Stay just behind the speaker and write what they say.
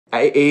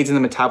aids in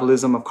the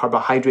metabolism of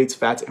carbohydrates,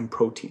 fats, and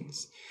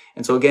proteins.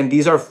 And so again,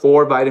 these are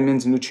 4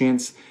 vitamins and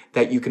nutrients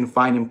that you can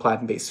find in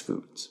plant-based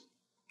foods.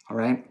 All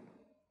right.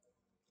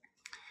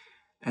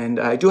 And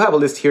I do have a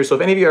list here. So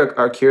if any of you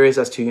are curious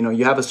as to,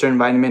 you have a certain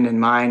vitamin in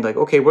mind, like,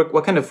 okay,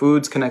 what kind of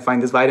foods can I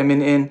find this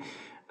vitamin in?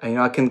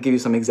 I can give you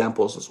some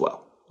examples as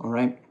well. All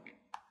right.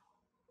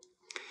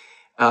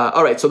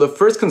 All right. So the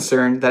first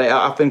concern that I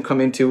often come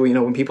into,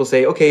 when people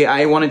say, okay,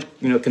 I want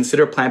to,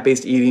 consider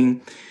plant-based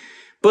eating,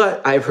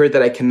 but I've heard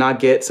that I cannot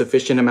get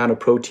sufficient amount of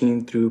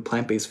protein through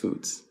plant-based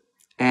foods.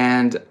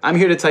 And I'm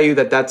here to tell you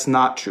that that's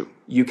not true.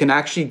 You can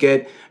actually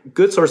get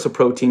good source of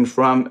protein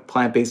from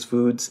plant-based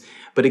foods.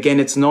 But again,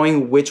 it's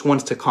knowing which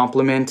ones to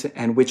complement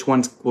and which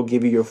ones will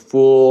give you your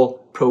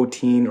full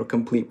protein or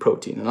complete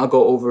protein. And I'll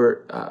go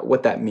over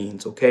what that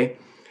means, okay?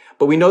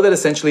 But we know that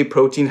essentially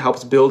protein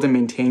helps build and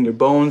maintain your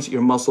bones,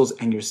 your muscles,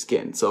 and your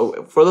skin.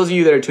 So for those of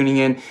you that are tuning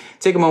in,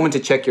 take a moment to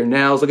check your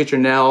nails, look at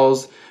your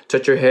nails,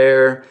 touch your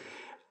hair,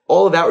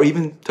 all of that, or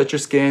even touch your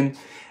skin.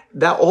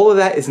 All of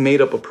that is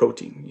made up of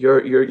protein.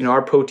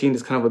 Our protein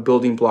is kind of a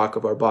building block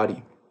of our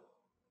body.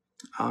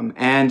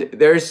 And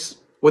there's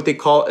what they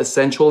call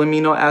essential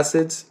amino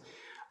acids,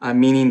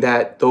 meaning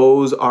that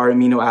those are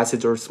amino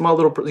acids or small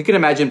little, you can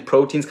imagine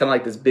protein's kind of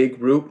like this big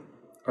root,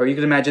 or you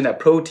can imagine that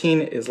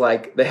protein is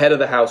like the head of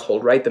the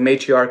household, right? The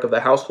matriarch of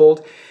the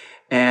household.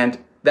 And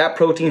that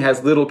protein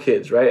has little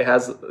kids, right? It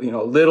has,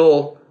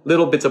 little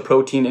bits of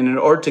protein. And in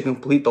order to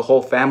complete the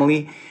whole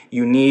family,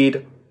 you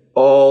need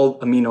all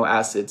amino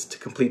acids to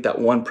complete that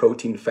one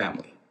protein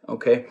family,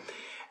 okay?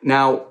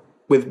 Now,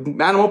 with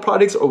animal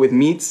products or with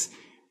meats,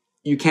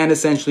 you can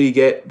essentially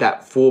get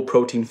that full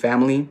protein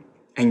family,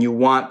 and you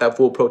want that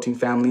full protein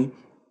family.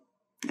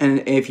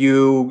 And if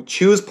you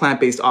choose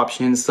plant-based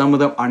options, some of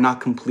them are not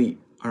complete,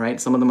 all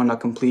right? Some of them are not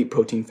complete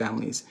protein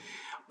families.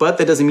 But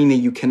that doesn't mean that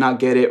you cannot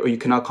get it or you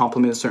cannot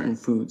complement certain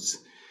foods.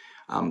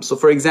 So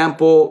for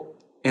example,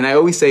 and I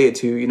always say it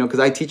too, because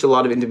I teach a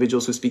lot of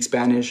individuals who speak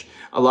Spanish,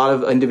 a lot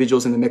of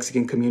individuals in the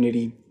Mexican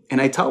community.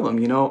 And I tell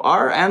them,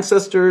 our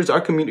ancestors,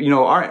 our community,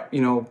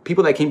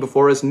 people that came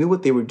before us knew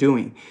what they were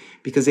doing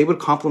because they would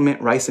complement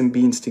rice and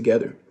beans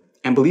together.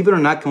 And believe it or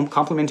not,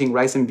 complementing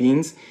rice and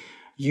beans,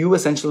 you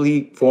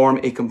essentially form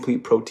a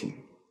complete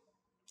protein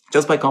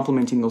just by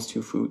complementing those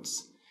two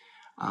foods.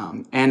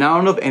 And I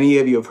don't know if any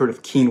of you have heard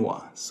of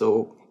quinoa.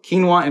 So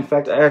quinoa, in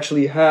fact, I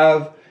actually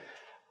have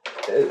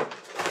a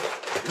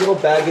little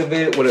bag of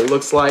it, what it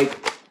looks like.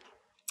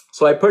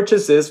 So I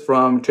purchased this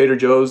from Trader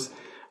Joe's.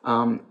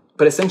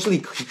 But essentially,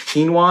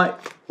 quinoa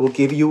will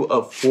give you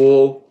a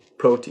full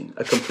protein,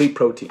 a complete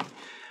protein.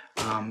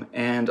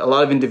 And a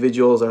lot of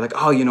individuals are like,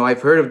 oh,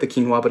 I've heard of the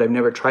quinoa, but I've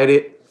never tried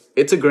it.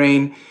 It's a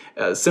grain,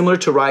 similar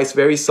to rice,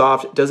 very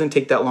soft. It doesn't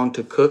take that long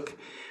to cook.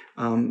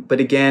 But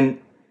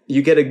again,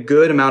 you get a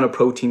good amount of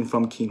protein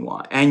from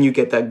quinoa, and you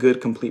get that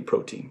good complete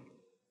protein.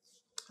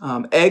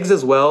 Eggs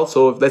as well.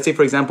 So if, let's say,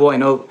 for example, I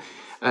know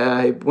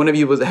one of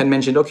you had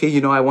mentioned,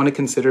 okay, I want to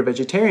consider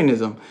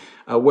vegetarianism.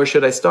 Where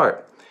should I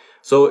start?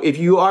 So if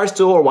you are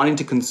still wanting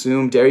to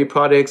consume dairy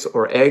products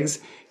or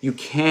eggs, you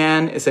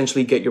can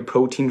essentially get your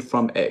protein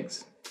from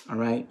eggs, all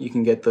right? You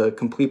can get the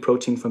complete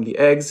protein from the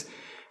eggs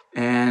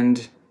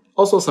and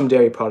also some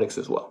dairy products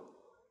as well,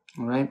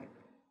 all right?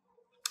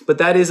 But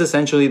that is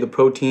essentially the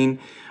protein.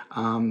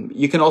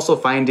 You can also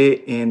find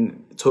it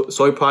in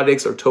soy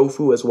products or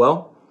tofu as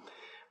well.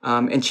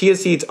 And chia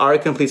seeds are a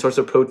complete source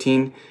of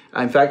protein.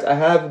 In fact, I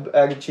have a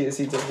bag of chia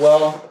seeds as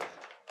well.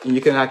 And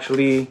you can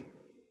actually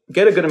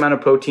get a good amount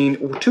of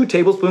protein. 2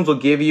 tablespoons will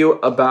give you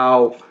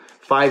about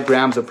 5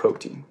 grams of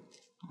protein,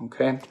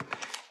 okay?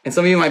 And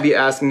some of you might be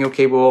asking,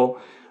 okay,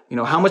 well,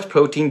 how much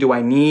protein do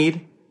I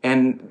need?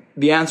 And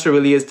the answer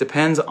really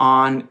depends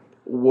on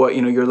what,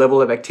 your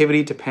level of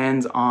activity,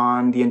 depends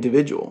on the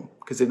individual.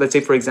 Because let's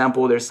say, for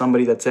example, there's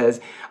somebody that says,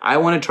 I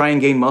want to try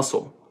and gain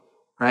muscle,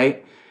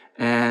 right?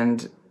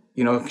 And,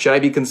 should I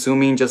be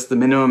consuming just the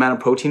minimum amount of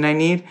protein I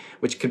need,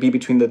 which could be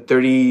between the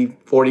 30,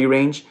 40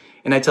 range?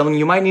 And I tell them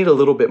you might need a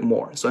little bit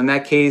more. So in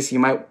that case, you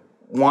might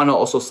want to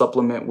also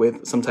supplement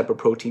with some type of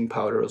protein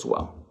powder as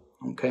well,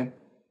 okay?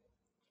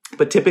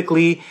 But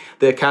typically,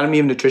 the Academy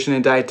of Nutrition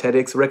and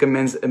Dietetics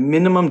recommends a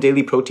minimum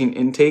daily protein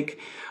intake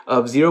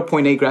of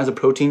 0.8 grams of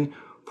protein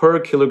per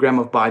kilogram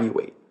of body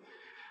weight.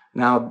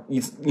 Now,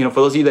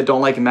 for those of you that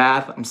don't like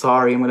math, I'm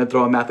sorry, I'm going to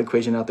throw a math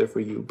equation out there for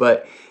you.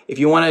 But if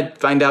you want to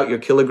find out your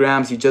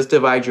kilograms, you just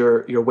divide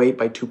your weight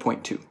by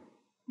 2.2,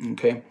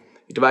 okay?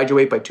 You divide your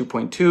weight by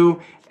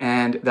 2.2,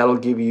 and that'll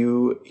give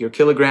you your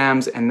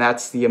kilograms, and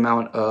that's the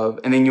amount of,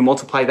 and then you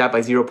multiply that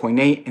by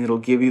 0.8, and it'll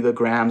give you the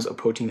grams of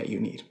protein that you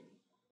need.